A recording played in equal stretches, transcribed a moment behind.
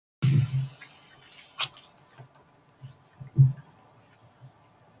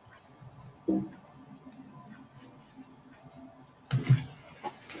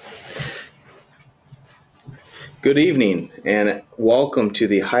Good evening and welcome to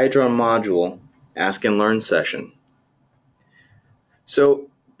the Hydron Module Ask and Learn session.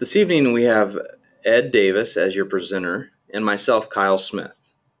 So this evening we have Ed Davis as your presenter and myself, Kyle Smith.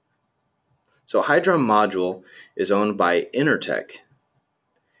 So Hydron Module is owned by Intertech,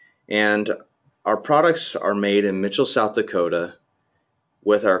 and our products are made in Mitchell, South Dakota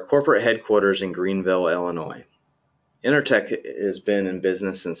with our corporate headquarters in Greenville, Illinois. Intertech has been in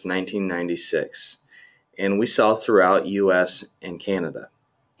business since 1996, and we sell throughout US and Canada.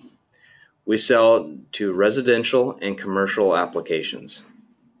 We sell to residential and commercial applications.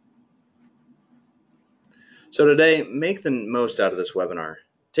 So today, make the most out of this webinar.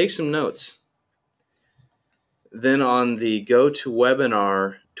 Take some notes. Then on the Go to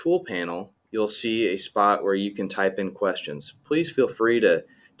Webinar tool panel, you'll see a spot where you can type in questions. Please feel free to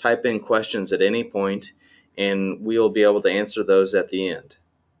type in questions at any point, and we will be able to answer those at the end.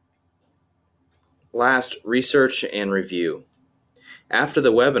 Last, research and review. After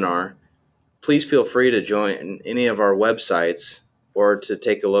the webinar, please feel free to join any of our websites or to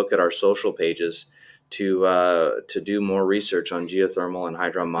take a look at our social pages to do more research on geothermal and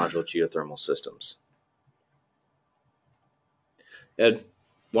Hydron Module geothermal systems. Ed,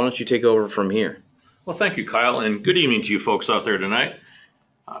 why don't you take over from here? Well, thank you, Kyle, and good evening to you folks out there tonight.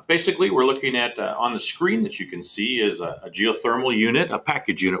 Basically, we're looking at, on the screen that you can see is a geothermal unit, a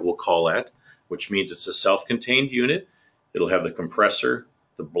package unit we'll call that, which means it's a self-contained unit. It'll have the compressor,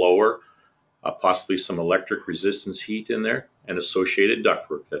 the blower, possibly some electric resistance heat in there, and associated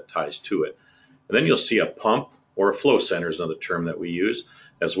ductwork that ties to it. And then you'll see a pump, or a flow center is another term that we use,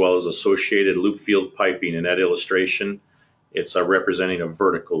 as well as associated loop field piping. In that illustration, it's representing a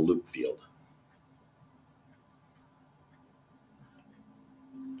vertical loop field.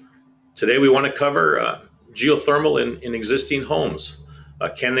 Today we want to cover geothermal in existing homes.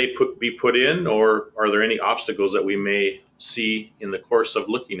 Can they be put in, or are there any obstacles that we may see in the course of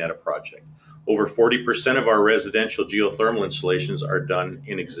looking at a project? Over 40% of our residential geothermal installations are done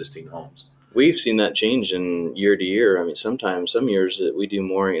in existing homes. We've seen that change in year to year. I mean, sometimes, some years we do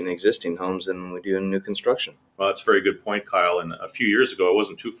more in existing homes than we do in new construction. Well, that's a very good point, Kyle. And a few years ago, it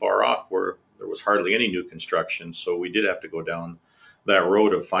wasn't too far off where there was hardly any new construction. So we did have to go down that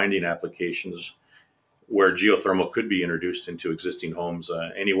road of finding applications where geothermal could be introduced into existing homes,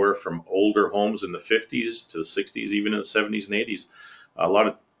 anywhere from older homes in the 50s to the 60s, even in the 70s and 80s. A lot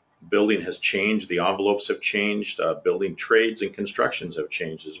of building has changed. The envelopes have changed. Building trades and constructions have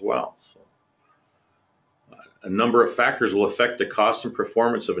changed as well. So, a number of factors will affect the cost and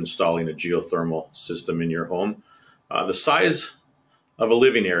performance of installing a geothermal system in your home. The size of a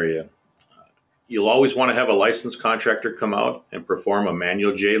living area. You'll always want to have a licensed contractor come out and perform a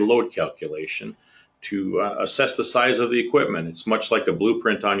manual J load calculation to assess the size of the equipment. It's much like a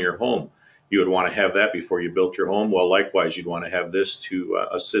blueprint on your home. You would want to have that before you built your home. Well, likewise, you'd want to have this to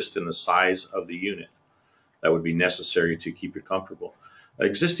assist in the size of the unit. That would be necessary to keep you comfortable.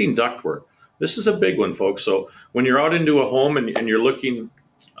 Existing ductwork. This is a big one, folks. So when you're out into a home and you're looking,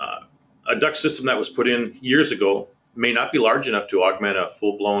 a duct system that was put in years ago may not be large enough to augment a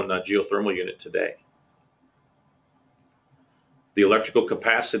full-blown geothermal unit today. The electrical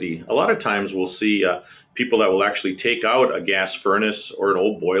capacity. A lot of times we'll see people that will actually take out a gas furnace or an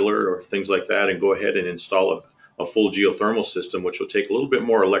old boiler or things like that and go ahead and install a full geothermal system, which will take a little bit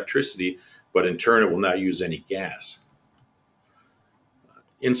more electricity, but in turn it will not use any gas.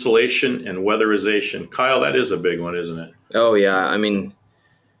 Insulation and weatherization. Kyle, that is a big one, isn't it? Oh, yeah. I mean,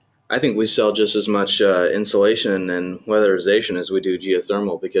 I think we sell just as much insulation and weatherization as we do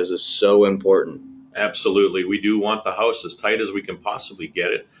geothermal because it's so important. Absolutely. We do want the house as tight as we can possibly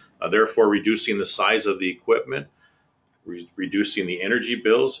get it, therefore reducing the size of the equipment, reducing the energy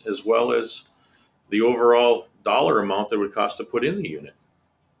bills, as well as the overall dollar amount that would cost to put in the unit.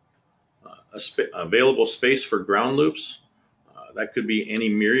 Available space for ground loops. That could be any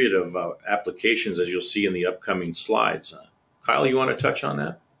myriad of applications, as you'll see in the upcoming slides. Kyle, you want to touch on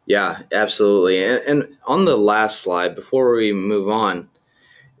that? Yeah, absolutely. And on the last slide, before we move on,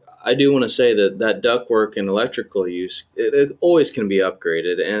 I do want to say that ductwork and electrical use, it always can be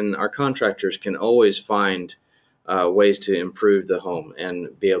upgraded, and our contractors can always find ways to improve the home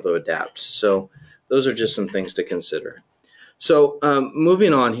and be able to adapt. So those are just some things to consider. So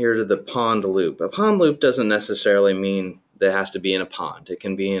moving on here to the pond loop. A pond loop doesn't necessarily mean that it has to be in a pond. It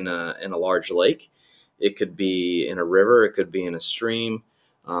can be in a large lake. It could be in a river. It could be in a stream.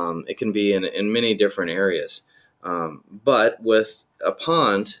 It can be in many different areas. But with a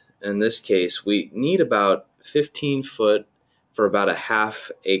pond, in this case, we need about 15 foot for about a half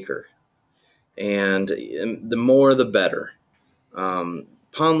acre. And the more, the better.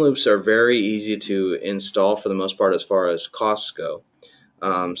 pond loops are very easy to install for the most part as far as costs go.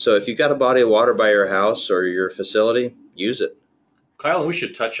 So if you've got a body of water by your house or your facility, use it. Kyle, we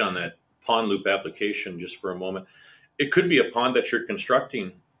should touch on that pond loop application just for a moment. It could be a pond that you're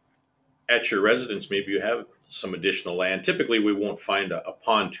constructing at your residence. Maybe you have some additional land. Typically, we won't find a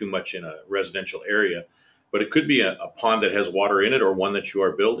pond too much in a residential area, but it could be a pond that has water in it or one that you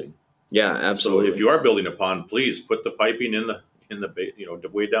are building. Yeah, So if absolutely. you are building a pond, please put the piping in the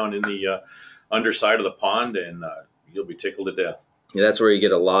way down in the underside of the pond, and you'll be tickled to death. Yeah, that's where you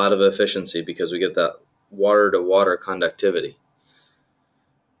get a lot of efficiency because we get that water to water conductivity.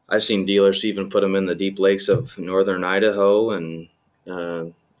 I've seen dealers even put them in the deep lakes of northern Idaho and uh,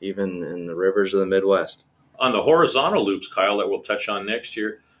 even in the rivers of the Midwest. On the horizontal loops, Kyle, that we'll touch on next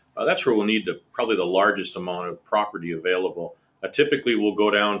year, that's where we'll need probably the largest amount of property available. Typically, we'll go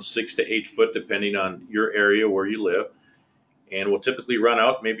down 6 to 8 foot depending on your area where you live, and we'll typically run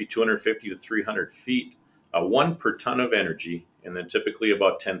out maybe 250 to 300 feet, one per ton of energy, and then typically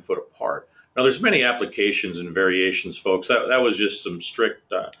about 10 foot apart. Now, there's many applications and variations, folks. That was just some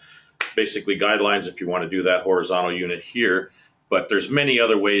strict, basically guidelines if you want to do that horizontal unit here. But there's many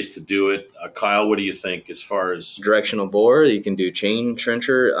other ways to do it. Kyle, what do you think as far as Directional bore, you can do chain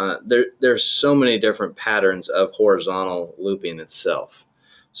trencher. There's so many different patterns of horizontal looping itself.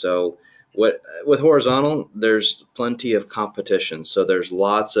 So with horizontal, there's plenty of competition. So there's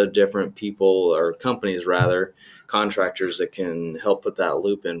lots of different people or companies rather, contractors that can help put that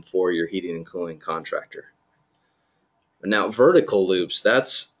loop in for your heating and cooling contractor. Now vertical loops,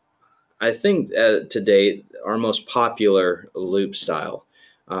 that's I think to date our most popular loop style.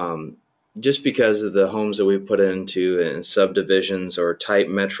 Um, just because of the homes that we put into in subdivisions or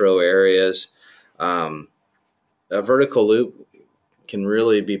tight metro areas, um, a vertical loop can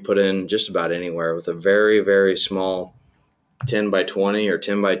really be put in just about anywhere with a very, very small 10 by 20 or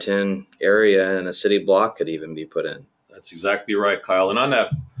 10 by 10 area, and a city block could even be put in. That's exactly right, Kyle. And on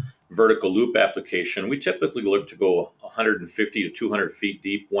that vertical loop application, we typically look to go 150 to 200 feet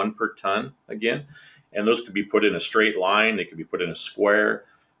deep, one per ton again. And those could be put in a straight line. They could be put in a square.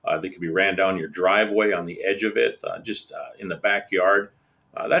 They could be ran down your driveway on the edge of it, just in the backyard.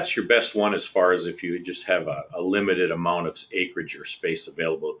 That's your best one as far as if you just have a limited amount of acreage or space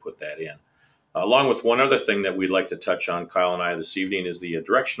available to put that in. Along with one other thing that we'd like to touch on, Kyle and I, this evening is the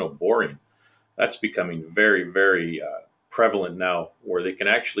directional boring. That's becoming very, very prevalent now, where they can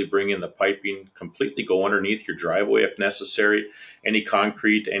actually bring in the piping, completely go underneath your driveway if necessary, any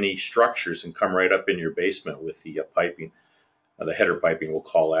concrete, any structures, and come right up in your basement with the piping, the header piping, we'll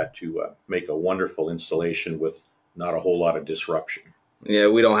call that, to make a wonderful installation with not a whole lot of disruption. Yeah,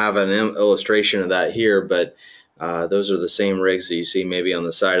 we don't have an illustration of that here, but those are the same rigs that you see maybe on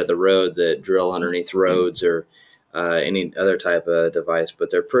the side of the road that drill underneath roads or any other type of device,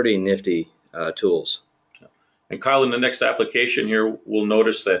 but they're pretty nifty tools. And Kyle, in the next application here, we'll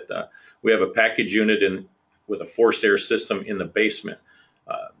notice that we have a package unit with a forced air system in the basement.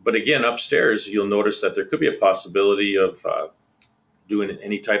 But again, upstairs, you'll notice that there could be a possibility of doing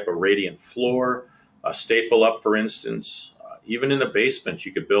any type of radiant floor, a staple up, for instance. Even in the basement,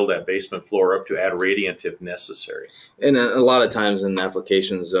 you could build that basement floor up to add radiant if necessary. And a lot of times in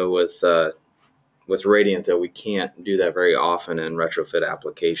applications, though, with radiant, though, we can't do that very often in retrofit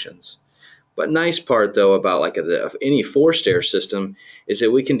applications. But nice part, though, about like any forced air system is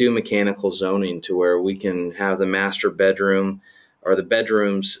that we can do mechanical zoning to where we can have the master bedroom or the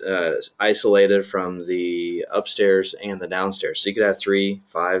bedrooms isolated from the upstairs and the downstairs. So you could have 3,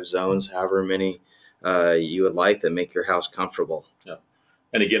 5 zones, however many you would like, that make your house comfortable. Yeah.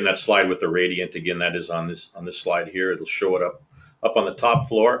 And again, that slide with the radiant, again, that is on this slide here. It'll show it up on the top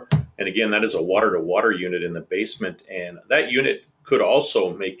floor. And again, that is a water-to-water unit in the basement. And that unit could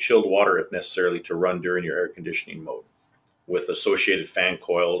also make chilled water if necessary to run during your air conditioning mode with associated fan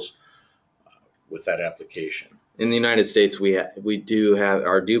coils with that application. In the United States, we do have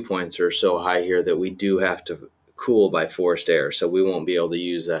our dew points are so high here that we do have to cool by forced air, so we won't be able to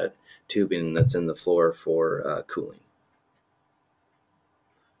use that tubing that's in the floor for cooling.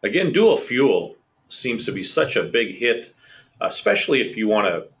 Again, dual fuel seems to be such a big hit, especially if you want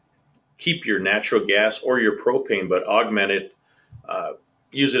to keep your natural gas or your propane, but augment it,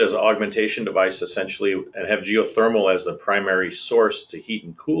 use it as an augmentation device essentially, and have geothermal as the primary source to heat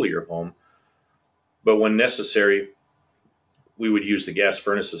and cool your home. But when necessary, we would use the gas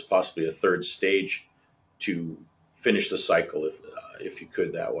furnace as possibly a third stage to finish the cycle if you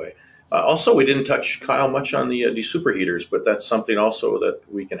could that way. Also, we didn't touch, Kyle, much on the superheaters, but that's something also that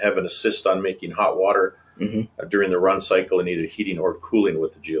we can have an assist on making hot water during the run cycle and either heating or cooling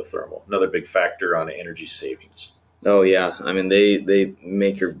with the geothermal. Another big factor on energy savings. Oh yeah, I mean they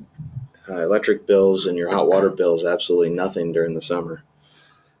make your electric bills and your hot water bills absolutely nothing during the summer.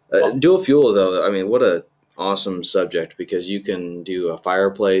 Well, Dual fuel though, I mean, what a awesome subject because you can do a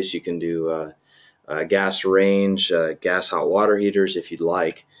fireplace, you can do gas range, gas hot water heaters if you'd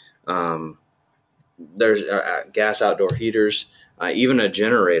like. Um, there's gas outdoor heaters, even a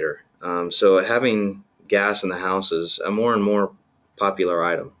generator. So having gas in the house is a more and more popular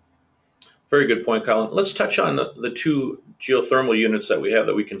item. very good point, Colin. Let's touch on the two geothermal units that we have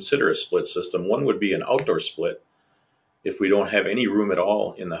that we consider a split system. One would be an outdoor split if we don't have any room at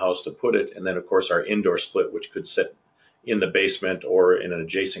all in the house to put it. And then, of course, our indoor split, which could sit in the basement or in an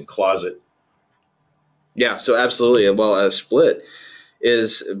adjacent closet. Yeah, so absolutely. Well, a split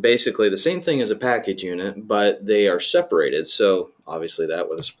is basically the same thing as a package unit, but they are separated. So obviously that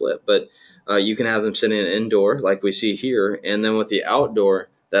with a split, but you can have them sitting indoor like we see here. And then with the outdoor,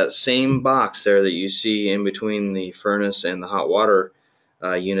 that same box there that you see in between the furnace and the hot water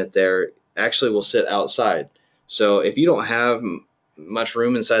unit there actually will sit outside. So if you don't have much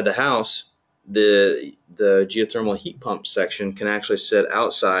room inside the house, the geothermal heat pump section can actually sit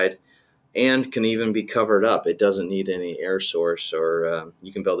outside and can even be covered up. It doesn't need any air source, or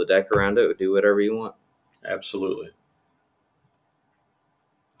you can build a deck around it, do whatever you want. Absolutely.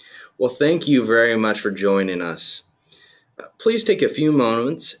 Well, thank you very much for joining us. Please take a few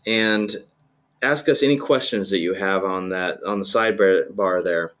moments and ask us any questions that you have on that on the sidebar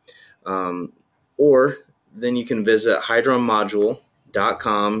there, um, or then you can visit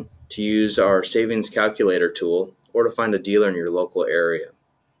hydronmodule.com to use our savings calculator tool, or to find a dealer in your local area.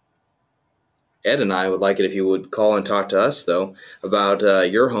 Ed and I would like it if you would call and talk to us, though, about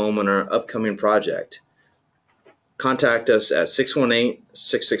your home and our upcoming project. Contact us at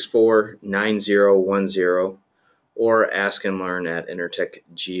 618-664-9010 or Ask and Learn at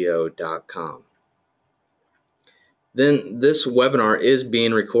intertechgeo.com. Then this webinar is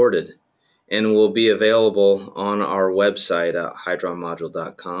being recorded and will be available on our website at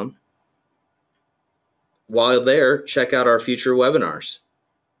hydronmodule.com. While there, check out our future webinars.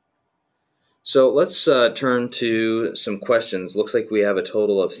 So let's turn to some questions. Looks like we have a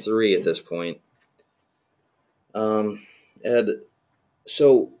total of 3 at this point. Ed,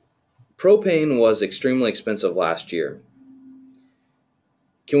 so propane was extremely expensive last year.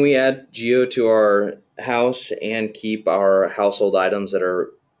 Can we add Geo to our house and keep our household items that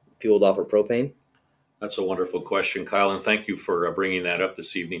are fueled off of propane? That's a wonderful question, Kyle, and thank you for bringing that up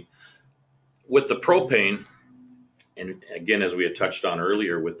this evening. With the propane, and again, as we had touched on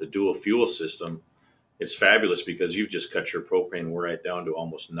earlier, with the dual fuel system, it's fabulous because you've just cut your propane right down to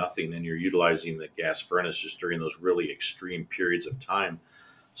almost nothing, and you're utilizing the gas furnace just during those really extreme periods of time.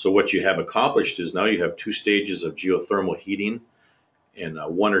 So, what you have accomplished is now you have two stages of geothermal heating and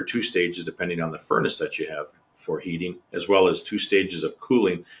one or two stages, depending on the furnace that you have for heating, as well as two stages of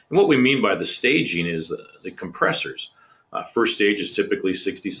cooling. And what we mean by the staging is the compressors. First stage is typically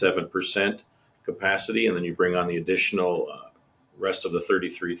 67% capacity, and then you bring on the additional rest of the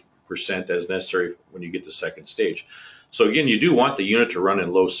 33% as necessary when you get to second stage. So again, you do want the unit to run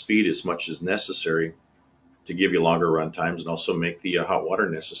in low speed as much as necessary to give you longer run times and also make the hot water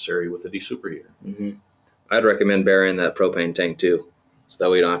necessary with the desuperheater. Mm-hmm. I'd recommend burying that propane tank too, so that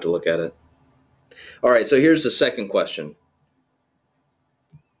way you don't have to look at it. All right, so here's the second question.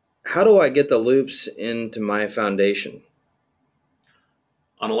 How do I get the loops into my foundation?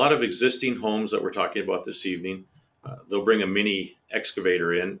 On a lot of existing homes that we're talking about this evening, they'll bring a mini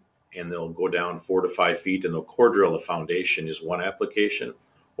excavator in and they'll go down 4 to 5 feet and they'll core drill the foundation is one application.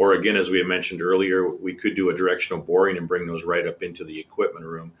 Or again, as we had mentioned earlier, we could do a directional boring and bring those right up into the equipment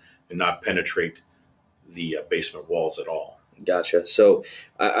room and not penetrate the basement walls at all. Gotcha. So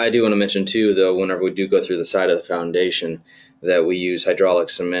I do want to mention too, though, whenever we do go through the side of the foundation, that we use hydraulic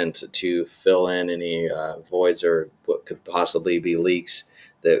cement to fill in any voids or what could possibly be leaks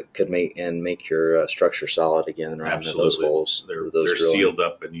that could make your structure solid again around those Absolutely. holes. They're sealed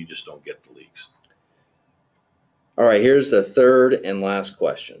up and you just don't get the leaks. All right, here's the third and last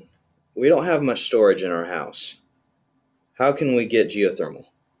question. We don't have much storage in our house. How can we get geothermal?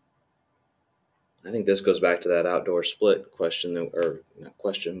 I think this goes back to that outdoor split question, or not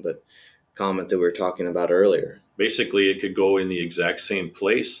question, but comment that we were talking about earlier. Basically, it could go in the exact same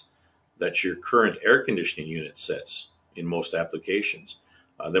place that your current air conditioning unit sits in most applications.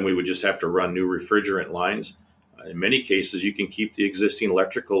 Then we would just have to run new refrigerant lines. In many cases, you can keep the existing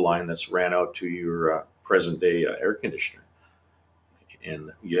electrical line that's ran out to your present day air conditioner.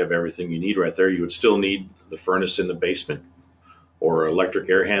 And you have everything you need right there. You would still need the furnace in the basement or electric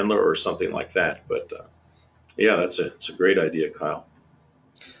air handler or something like that. But yeah, it's a great idea, Kyle.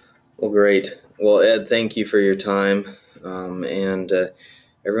 Well, great. Well, Ed, thank you for your time. And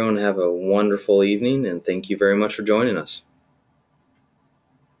everyone have a wonderful evening, and thank you very much for joining us.